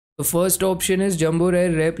The first option is jumbo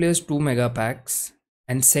rare plus 2 mega packs,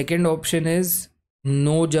 and second option is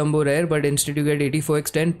no jumbo rare, but instead you get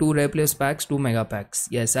 84x10, 2 rare plus packs, 2 mega packs.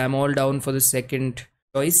 Yes, I'm all down for the second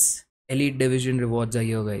choice. Elite Division rewards are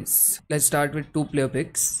here, guys. Let's start with 2 player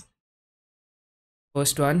picks.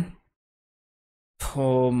 First one.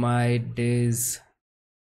 Oh my days.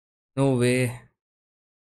 No way.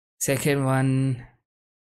 Second one.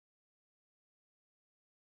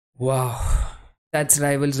 Wow. That's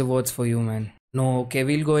Rivals rewards for you, man. No, okay,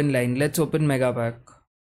 we'll go in line. Let's open Mega Pack.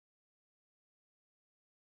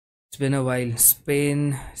 It's been a while.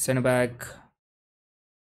 Spain, center back.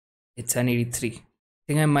 It's an 83. I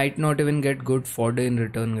think I might not even get good fodder in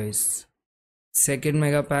return, guys. Second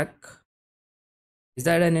Mega Pack. Is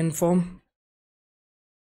that an inform?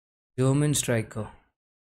 German striker.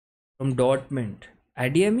 From Dortmund.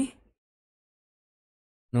 ARGB?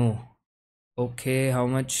 No. Okay, how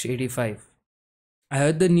much? 85. I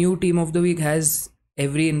heard the new team of the week has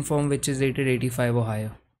every inform which is rated 85 or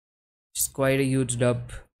higher. It's quite a huge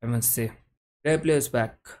dub, I must say. Rare players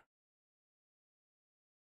back.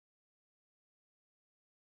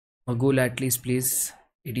 Magul at least, please.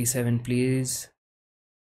 87, please.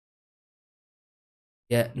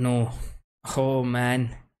 Yeah, no. Oh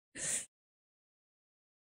man.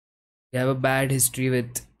 We have a bad history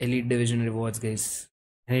with Elite Division rewards, guys.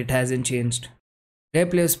 And it hasn't changed. Rare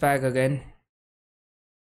players pack again.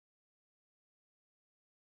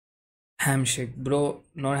 Hamshake, bro,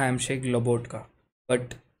 not Hamshake, Lobotka.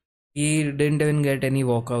 But he didn't even get any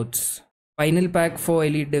walkouts. Final pack for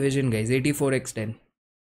Elite Division, guys. 84x10.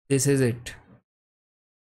 This is it.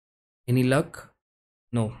 Any luck?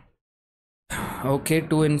 No. Okay,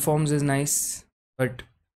 2 informs is nice. But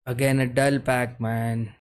again, a dull pack, man.